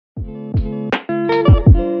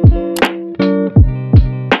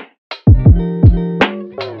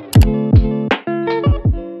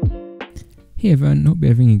Hey everyone, hope you're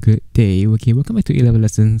having a good day. Okay, welcome back to A-Level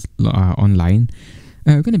Lessons online.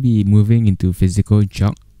 We're going to be moving into physical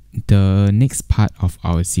geog, the next part of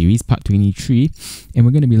our series, part 23, and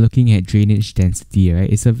we're going to be looking at drainage density, right?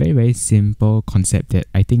 It's a very, very simple concept that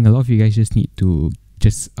I think a lot of you guys just need to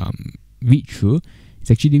read through. It's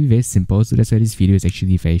actually very simple, so that's why this video is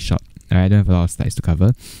actually very short. I don't have a lot of slides to cover.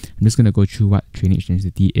 I'm just going to go through what drainage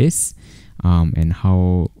density is and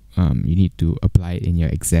how you need to apply it in your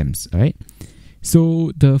exams, alright?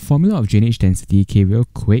 So the formula of drainage density, okay, real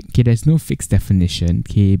quick, okay, there's no fixed definition,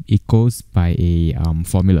 okay, it goes by a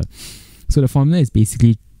formula. So the formula is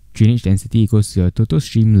basically drainage density equals to your total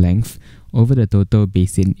stream length over the total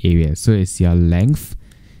basin area. So it's your length,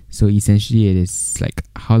 so essentially it is like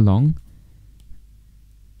how long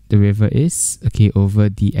the river is, okay, over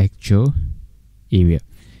the actual area.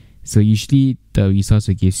 So usually the resource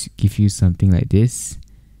will give you something like this,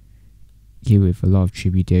 okay, with a lot of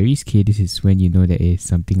tributaries. Okay, this is when you know that it's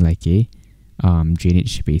something like a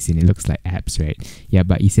drainage basin. It looks like apps, right? Yeah,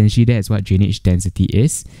 but essentially that's what drainage density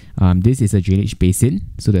is. This is a drainage basin,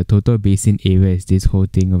 so the total basin area is this whole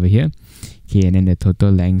thing over here. Okay, and then the total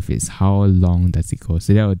length is how long does it go.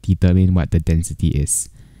 So that will determine what the density is.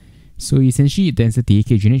 So essentially density,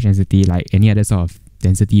 okay, drainage density, like any other sort of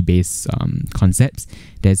density based concepts,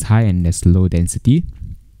 there's high and there's low density.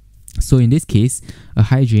 So in this case, a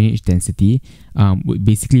high drainage density would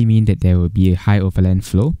basically mean that there will be a high overland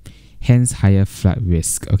flow, hence higher flood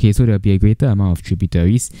risk. Okay, so there will be a greater amount of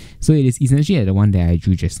tributaries. So it is essentially like the one that I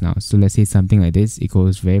drew just now. So let's say something like this, it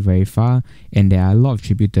goes very, very far, and there are a lot of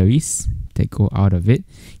tributaries that go out of it.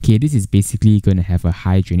 Okay, this is basically going to have a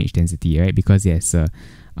high drainage density, right? Because there's a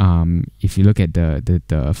if you look at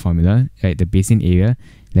the formula, right, the basin area,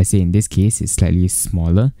 let's say in this case, it's slightly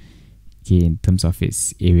smaller, okay, in terms of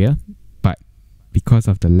its area, but because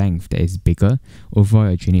of the length that is bigger, overall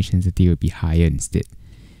your drainage density will be higher instead.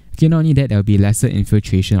 Okay, not only that, there will be lesser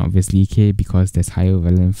infiltration, obviously, okay, because there's higher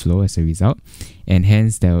overland flow as a result, and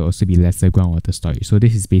hence there will also be lesser groundwater storage. So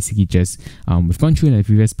this is basically just, we've gone through in the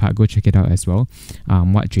previous part, go check it out as well,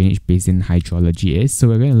 what drainage basin hydrology is. So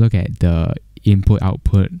we're going to look at the input,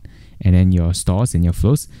 output, and then your stores and your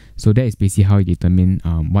flows. So that is basically how you determine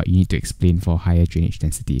what you need to explain for higher drainage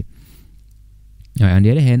density. On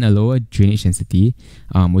the other hand, a lower drainage density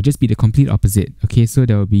will just be the complete opposite. Okay, so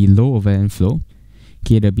there will be low overland flow.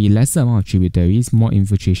 Okay, there will be lesser amount of tributaries, more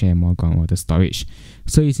infiltration, and more groundwater storage.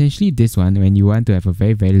 So essentially this one, when you want to have a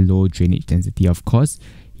very, very low drainage density, of course,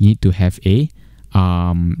 you need to have a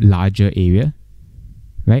larger area,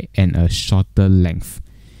 right, and a shorter length.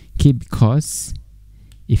 Okay, because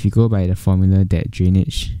if you go by the formula that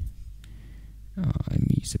drainage, let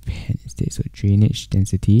me use a pen instead. So drainage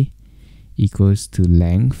density equals to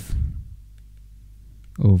length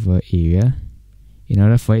over area. In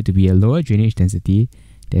order for it to be a lower drainage density,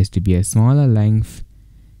 there has to be a smaller length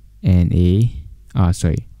and a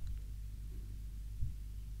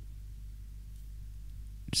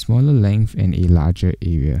smaller length and a larger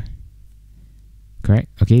area. Correct?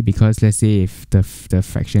 Okay, because let's say if the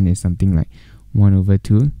fraction is something like 1 over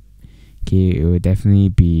 2, okay, it will definitely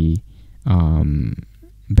be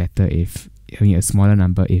better if having a smaller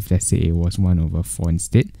number if let's say it was 1 over 4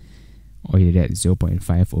 instead, or either that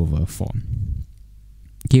 0.5 over 4.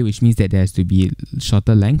 Okay, which means that there has to be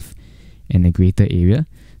shorter length and a greater area,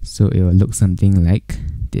 so it will look something like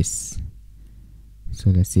this.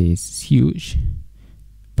 So let's say it's huge,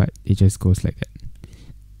 but it just goes like that.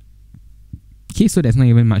 Okay, so there's not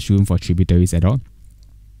even much room for tributaries at all.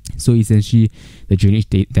 So essentially, the drainage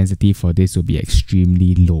density for this will be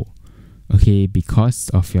extremely low. Okay, because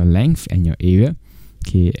of your length and your area,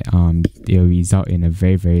 okay, it will result in a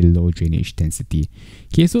very, very low drainage density.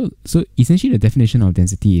 Okay, so essentially the definition of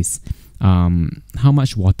density is how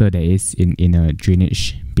much water there is in a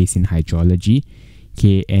drainage basin hydrology.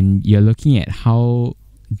 Okay, and you're looking at how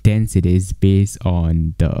dense it is based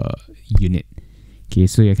on the unit. Okay,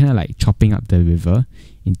 so you're kind of like chopping up the river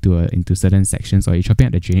into certain sections, or you're chopping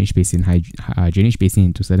up the drainage basin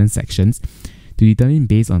into certain sections to determine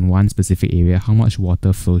based on one specific area how much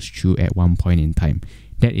water flows through at one point in time.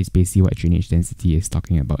 That is basically what drainage density is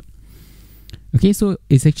talking about. Okay, so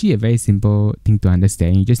it's actually a very simple thing to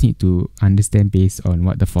understand. You just need to understand based on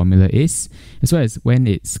what the formula is, as well as when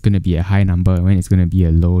it's going to be a high number and when it's going to be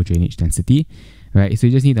a low drainage density. Right, so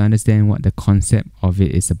you just need to understand what the concept of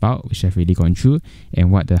it is about, which I've already gone through,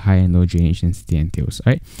 and what the high and low drainage density entails.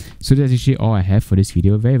 Alright, so that's actually all I have for this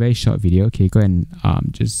video. Very, very short video. Okay, go and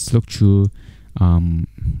just look through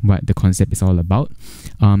what the concept is all about.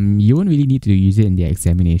 You won't really need to use it in the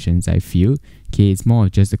examinations, I feel. Okay, it's more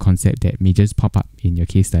of just a concept that may just pop up in your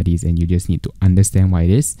case studies, and you just need to understand what it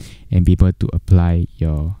is and be able to apply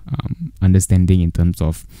your understanding in terms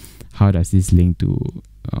of how does this link to,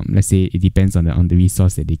 let's say it depends on the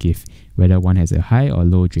resource that they give, whether one has a high or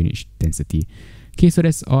low drainage density. Okay, so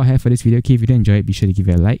that's all I have for this video. Okay, if you did enjoy it, be sure to give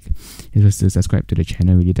it a like. If you're still subscribe to the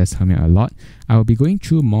channel, it really does help me out a lot. I will be going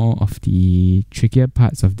through more of the trickier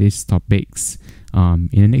parts of these topics in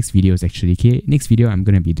the next videos actually. Okay, next video I'm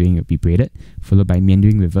going to be doing a be braided, followed by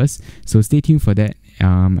meandering reverse. So stay tuned for that.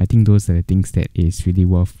 I think those are the things that is really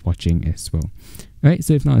worth watching as well. Alright,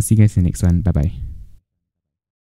 so if not, I'll see you guys in the next one. Bye bye.